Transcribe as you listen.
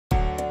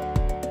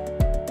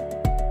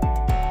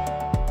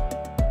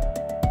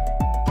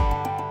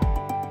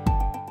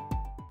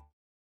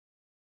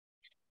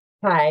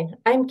Hi,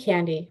 I'm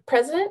Candy,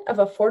 President of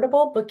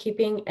Affordable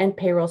Bookkeeping and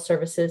Payroll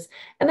Services,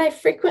 and I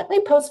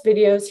frequently post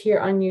videos here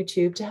on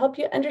YouTube to help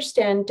you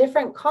understand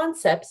different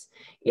concepts,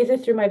 either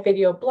through my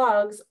video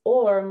blogs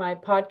or my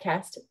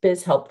podcast,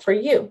 Biz Help for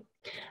You.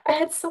 I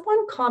had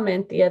someone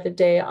comment the other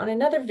day on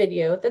another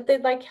video that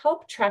they'd like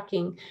help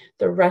tracking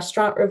the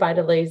Restaurant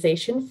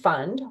Revitalization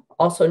Fund,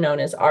 also known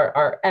as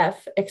RRF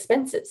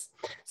expenses.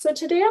 So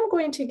today I'm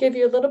going to give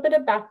you a little bit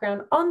of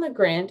background on the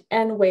grant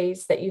and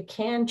ways that you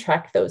can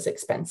track those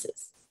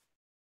expenses.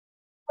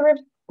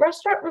 The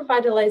Restaurant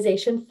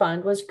Revitalization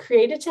Fund was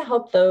created to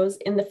help those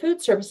in the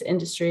food service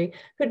industry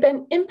who'd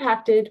been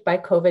impacted by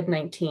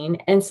COVID-19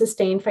 and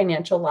sustained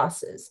financial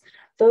losses.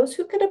 Those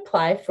who could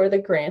apply for the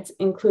grants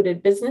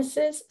included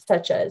businesses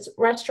such as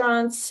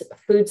restaurants,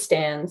 food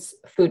stands,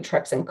 food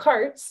trucks and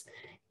carts,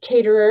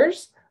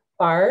 caterers,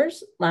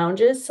 bars,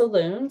 lounges,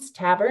 saloons,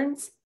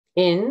 taverns,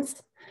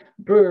 inns,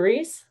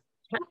 breweries,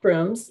 tap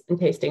rooms and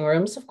tasting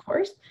rooms, of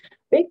course,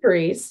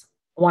 bakeries,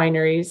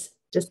 wineries,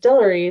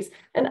 distilleries,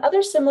 and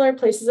other similar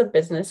places of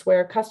business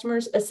where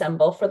customers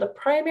assemble for the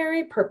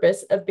primary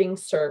purpose of being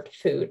served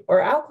food or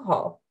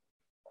alcohol.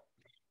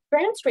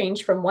 Grants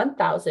range from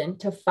 $1,000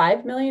 to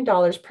 $5 million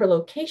per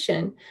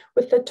location,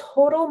 with the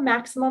total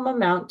maximum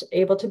amount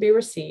able to be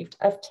received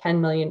of $10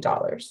 million.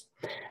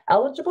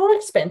 Eligible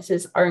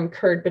expenses are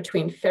incurred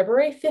between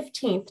February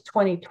 15th,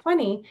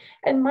 2020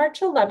 and March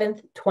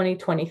 11th,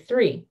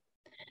 2023.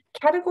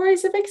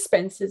 Categories of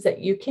expenses that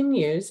you can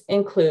use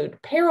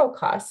include payroll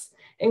costs,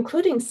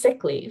 including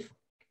sick leave,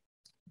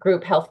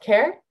 group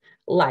healthcare,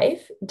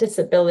 life,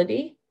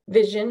 disability,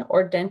 vision,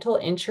 or dental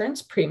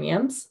insurance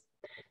premiums,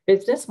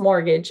 business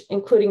mortgage,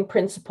 including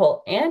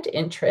principal and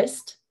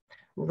interest,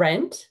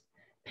 rent,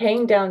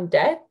 paying down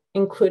debt,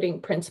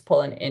 including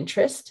principal and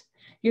interest,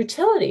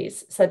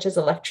 utilities such as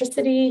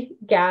electricity,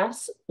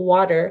 gas,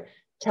 water,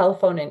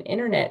 telephone and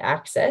internet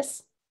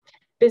access,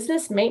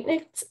 business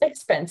maintenance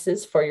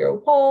expenses for your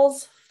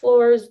walls,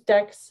 floors,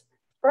 decks,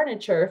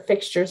 furniture,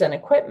 fixtures, and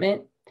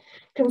equipment,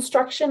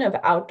 construction of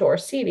outdoor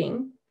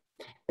seating,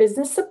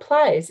 business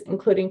supplies,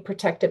 including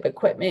protective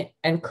equipment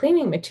and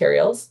cleaning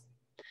materials,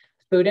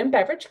 food and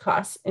beverage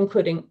costs,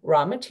 including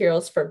raw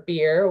materials for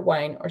beer,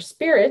 wine, or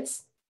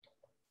spirits,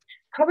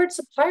 covered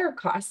supplier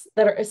costs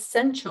that are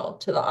essential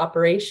to the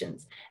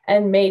operations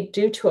and made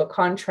due to a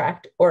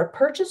contract or a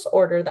purchase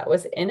order that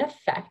was in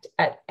effect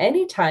at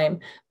any time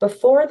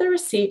before the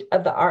receipt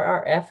of the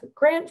RRF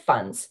grant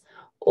funds,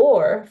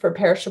 or for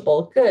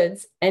perishable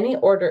goods, any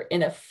order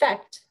in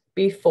effect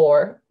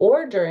before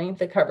or during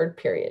the covered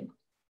period.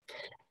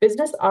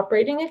 Business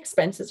operating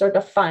expenses are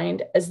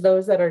defined as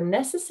those that are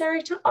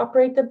necessary to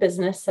operate the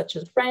business, such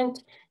as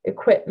rent,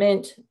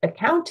 equipment,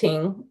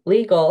 accounting,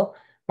 legal,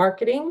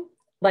 marketing,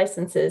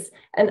 licenses,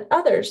 and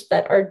others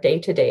that are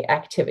day-to-day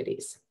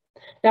activities.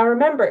 Now,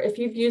 remember, if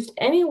you've used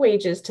any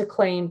wages to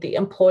claim the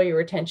Employee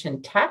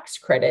Retention Tax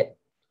Credit,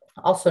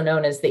 also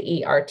known as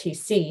the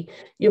ERTC,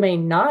 you may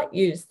not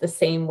use the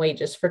same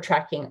wages for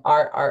tracking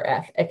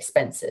RRF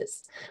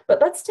expenses.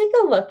 But let's take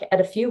a look at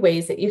a few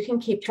ways that you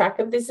can keep track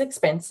of these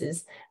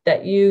expenses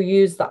that you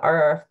use the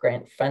RRF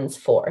grant funds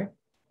for.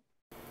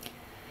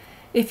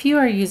 If you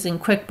are using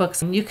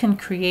QuickBooks, you can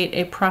create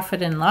a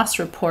profit and loss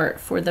report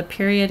for the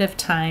period of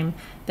time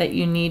that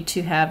you need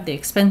to have the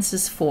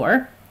expenses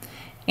for.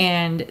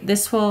 And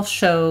this will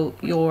show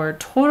your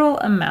total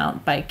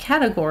amount by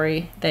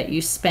category that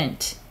you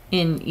spent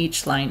in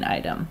each line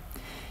item.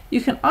 You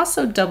can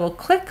also double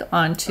click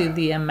onto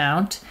the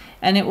amount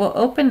and it will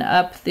open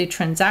up the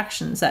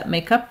transactions that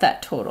make up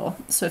that total.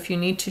 So if you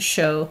need to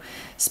show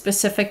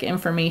specific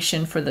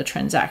information for the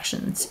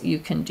transactions, you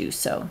can do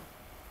so.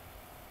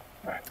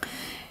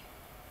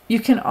 You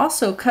can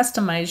also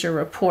customize your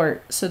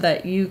report so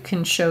that you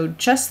can show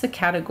just the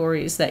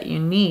categories that you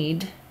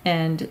need,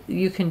 and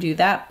you can do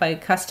that by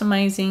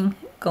customizing,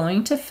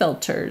 going to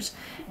filters,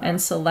 and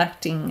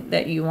selecting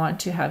that you want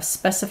to have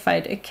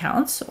specified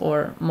accounts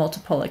or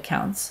multiple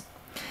accounts.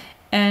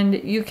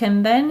 And you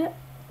can then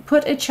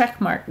put a check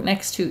mark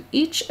next to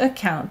each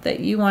account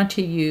that you want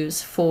to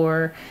use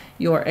for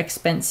your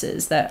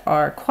expenses that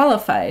are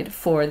qualified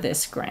for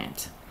this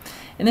grant.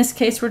 In this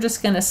case, we're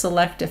just going to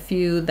select a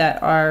few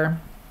that are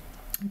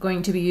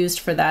going to be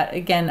used for that.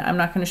 Again, I'm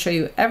not going to show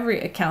you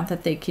every account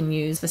that they can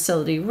use.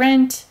 Facility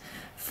rent,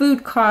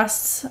 food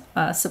costs,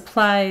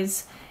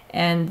 supplies,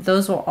 and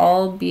those will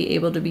all be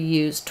able to be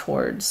used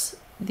towards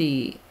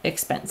the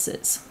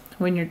expenses.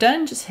 When you're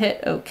done, just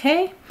hit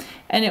OK,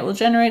 and it will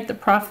generate the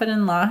profit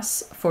and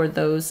loss for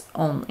those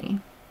only.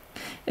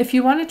 If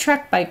you want to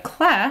track by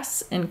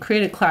class and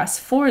create a class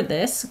for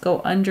this,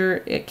 go under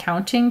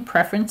Accounting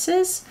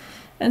Preferences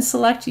and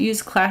select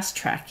Use Class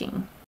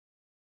Tracking.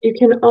 You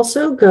can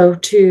also go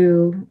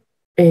to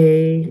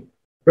a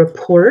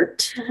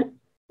report,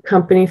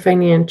 company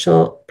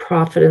financial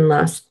profit and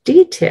loss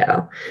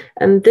detail,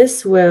 and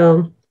this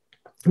will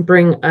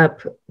bring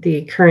up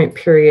the current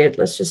period.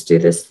 Let's just do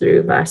this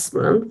through last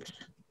month.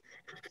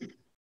 And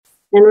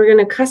we're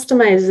going to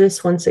customize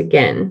this once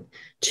again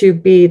to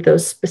be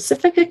those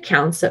specific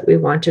accounts that we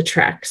want to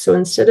track. So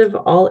instead of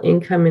all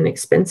income and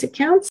expense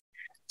accounts,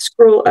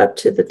 scroll up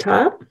to the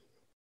top,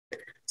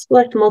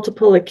 select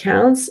multiple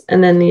accounts,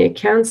 and then the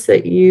accounts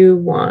that you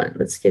want.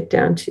 Let's get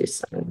down to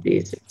some of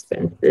these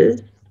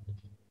expenses.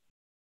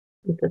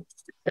 The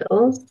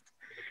bills.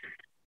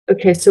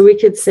 Okay, so we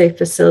could say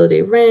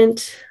facility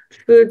rent,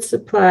 food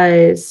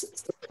supplies.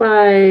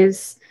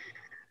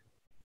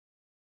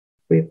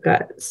 We've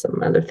got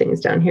some other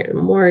things down here,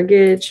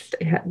 mortgage, if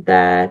they had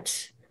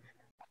that.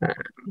 Some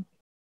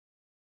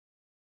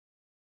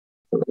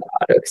of the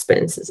auto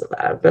expenses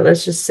allowed, but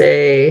let's just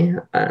say,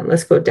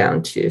 let's go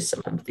down to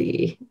some of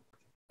the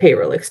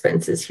payroll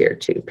expenses here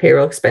too,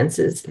 payroll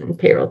expenses and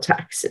payroll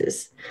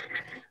taxes.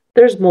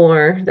 There's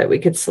more that we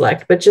could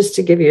select, but just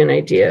to give you an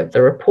idea of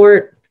the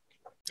report.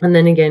 And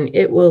then again,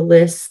 it will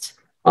list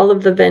all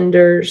of the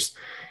vendors,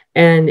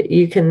 and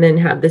you can then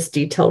have this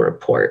detailed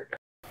report.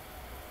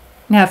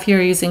 Now, if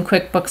you're using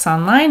QuickBooks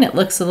Online, it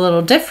looks a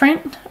little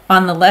different.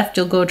 On the left,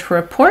 you'll go to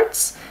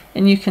Reports,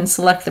 and you can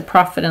select the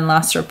Profit and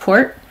Loss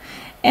Report,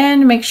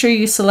 and make sure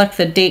you select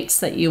the dates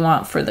that you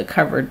want for the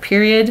covered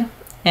period,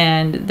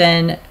 and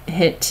then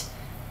hit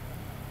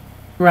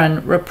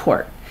Run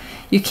Report.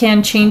 You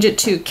can change it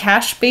to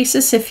cash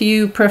basis if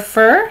you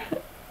prefer,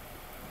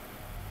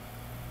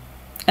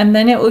 and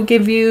then it will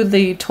give you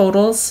the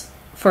totals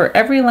for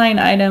every line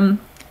item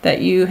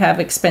that you have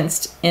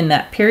expensed in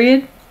that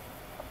period.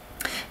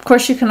 Of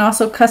course, you can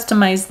also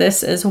customize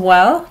this as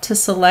well to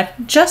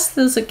select just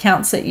those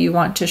accounts that you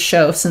want to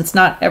show, since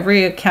not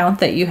every account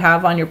that you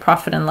have on your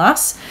profit and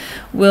loss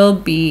will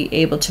be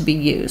able to be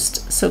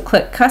used. So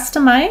click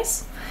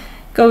Customize,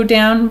 go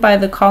down by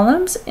the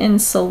columns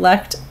and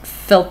select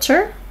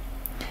Filter,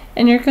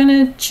 and you're going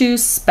to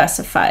choose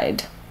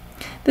Specified.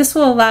 This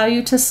will allow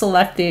you to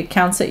select the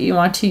accounts that you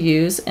want to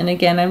use. And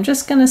again, I'm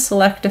just going to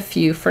select a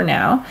few for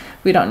now.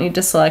 We don't need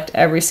to select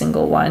every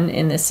single one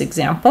in this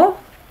example,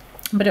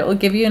 but it will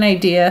give you an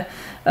idea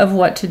of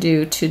what to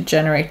do to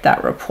generate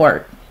that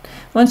report.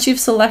 Once you've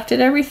selected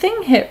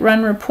everything, hit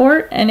Run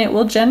Report, and it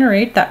will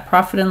generate that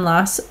profit and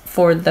loss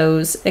for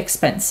those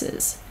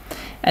expenses.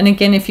 And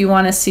again, if you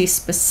want to see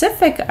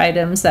specific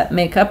items that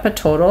make up a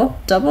total,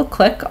 double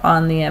click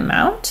on the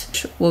amount,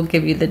 which will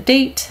give you the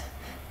date,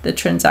 the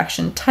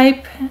transaction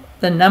type,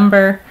 the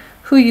number,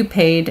 who you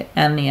paid,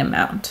 and the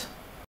amount.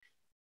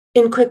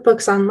 In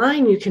QuickBooks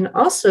Online, you can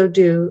also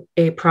do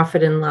a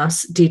profit and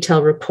loss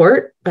detail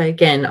report by,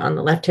 again, on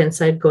the left-hand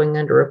side, going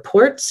under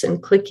Reports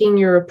and clicking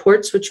your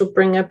reports, which will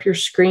bring up your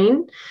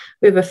screen.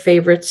 We have a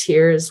favorites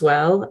here as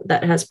well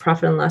that has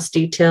profit and loss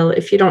detail.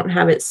 If you don't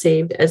have it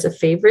saved as a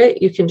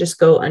favorite, you can just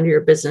go under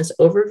your business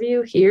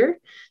overview here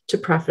to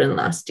profit and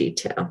loss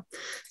detail.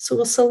 So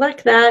we'll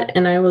select that,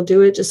 and I will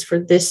do it just for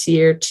this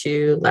year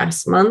to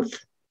last month.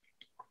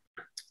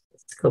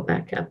 Let's go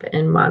back up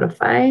and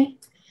modify.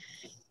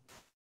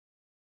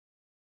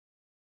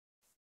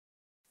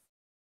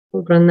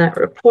 We'll run that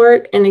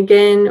report. And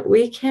again,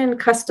 we can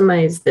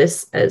customize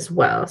this as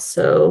well.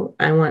 So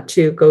I want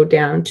to go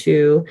down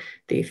to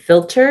the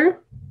filter,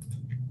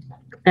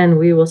 and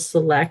we will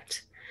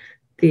select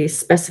the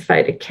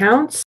specified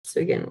accounts.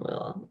 So again,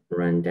 we'll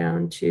run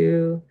down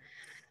to,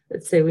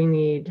 let's say we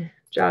need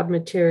job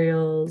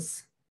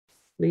materials,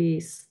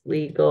 lease,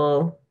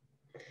 legal,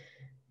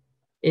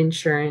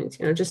 insurance,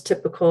 just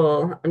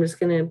typical. I'm just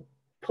going to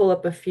pull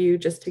up a few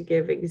just to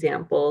give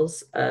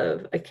examples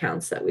of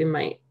accounts that we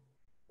might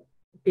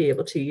be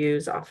able to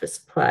use. Office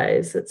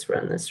supplies. Let's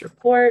run this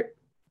report.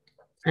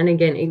 And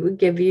again, it would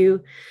give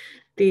you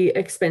the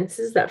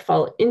expenses that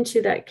fall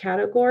into that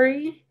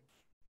category,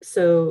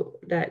 so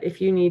that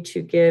if you need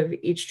to give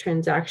each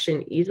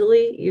transaction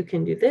easily, you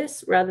can do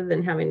this rather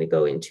than having to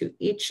go into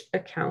each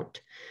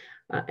account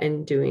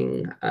and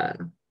doing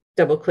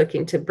double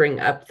clicking to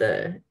bring up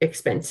the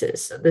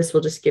expenses. So this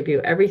will just give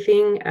you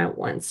everything at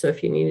once. So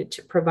if you needed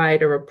to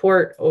provide a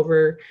report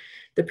over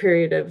the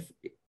period of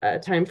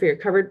time for your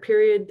covered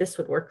period, this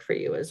would work for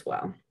you as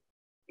well.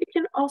 You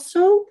can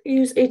also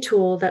use a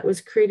tool that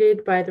was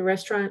created by the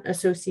Restaurant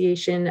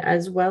Association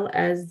as well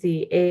as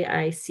the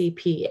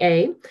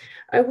AICPA.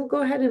 I will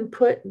go ahead and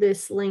put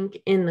this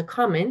link in the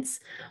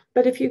comments,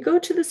 but if you go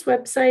to this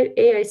website,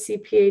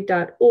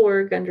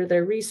 aicpa.org, under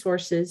their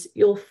resources,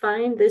 you'll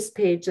find this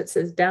page that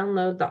says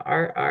download the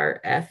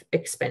RRF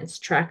Expense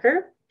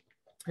Tracker.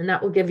 And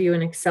that will give you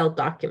an Excel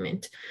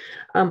document.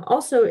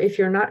 Also, if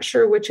you're not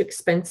sure which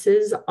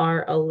expenses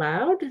are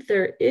allowed,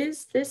 there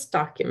is this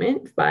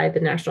document by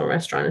the National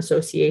Restaurant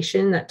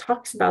Association that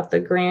talks about the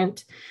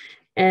grant.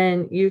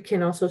 And you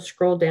can also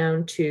scroll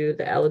down to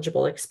the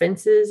eligible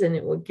expenses, and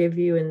it will give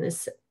you in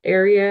this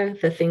area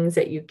the things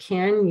that you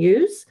can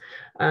use.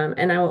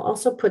 And I will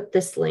also put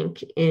this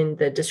link in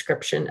the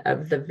description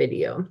of the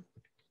video.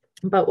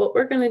 But what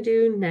we're going to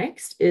do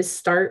next is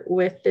start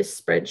with this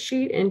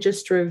spreadsheet and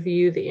just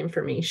review the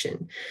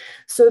information.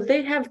 So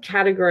they have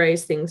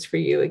categorized things for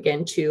you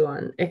again too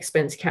on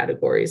expense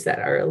categories that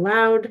are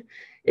allowed.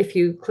 If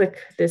you click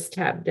this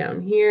tab down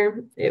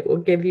here, it will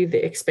give you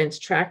the expense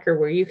tracker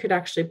where you could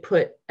actually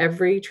put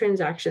every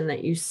transaction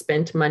that you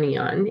spent money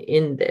on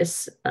in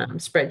this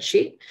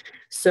spreadsheet.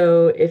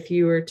 So if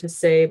you were to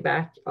say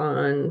back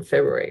on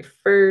February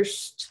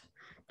 1st,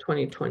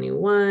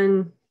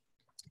 2021,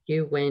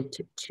 you went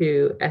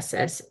to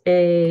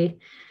SSA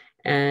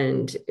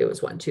and it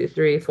was 1, 2,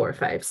 3, 4,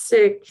 5,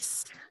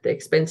 6. The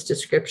expense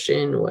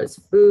description was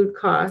food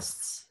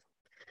costs.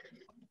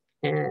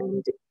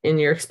 And in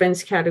your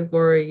expense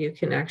category, you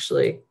can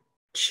actually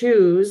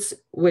choose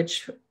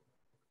which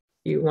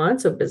you want.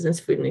 So business,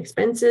 food, and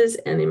expenses,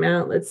 and the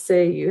amount, let's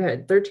say you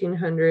had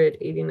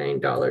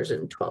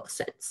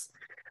 $1,389.12.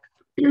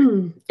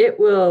 It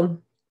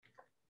will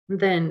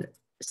then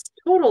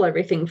total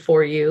everything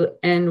for you.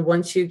 And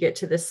once you get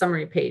to the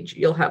summary page,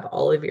 you'll have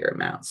all of your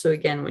amounts. So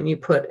again, when you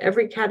put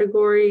every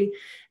category,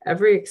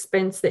 every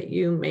expense that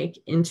you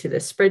make into the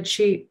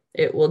spreadsheet,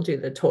 it will do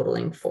the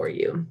totaling for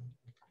you.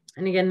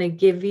 And again, they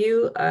give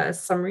you a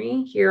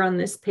summary here on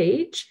this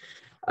page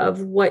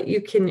of what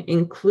you can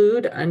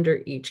include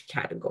under each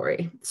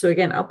category. So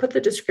again, I'll put the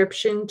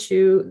description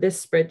to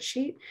this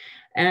spreadsheet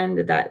and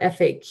that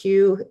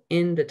FAQ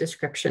in the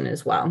description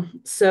as well.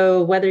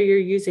 So whether you're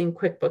using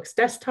QuickBooks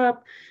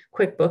Desktop,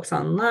 QuickBooks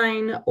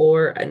Online,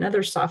 or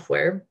another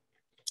software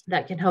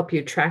that can help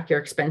you track your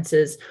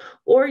expenses,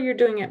 or you're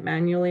doing it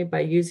manually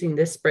by using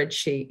this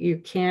spreadsheet, you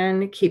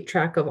can keep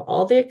track of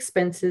all the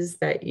expenses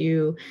that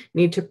you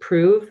need to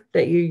prove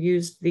that you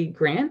used the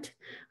grant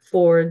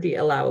for the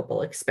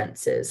allowable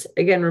expenses.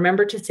 Again,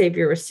 remember to save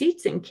your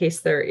receipts in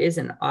case there is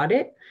an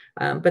audit,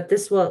 but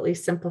this will at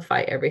least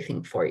simplify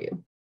everything for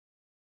you.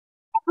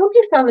 I hope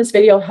you found this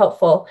video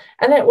helpful,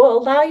 and it will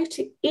allow you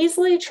to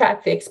easily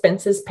track the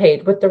expenses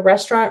paid with the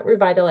Restaurant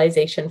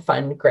Revitalization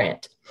Fund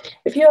grant.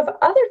 If you have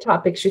other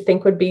topics you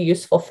think would be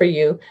useful for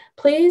you,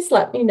 please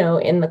let me know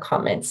in the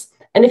comments.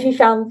 And if you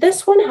found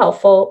this one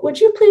helpful,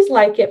 would you please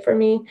like it for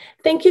me?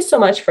 Thank you so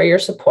much for your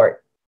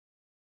support.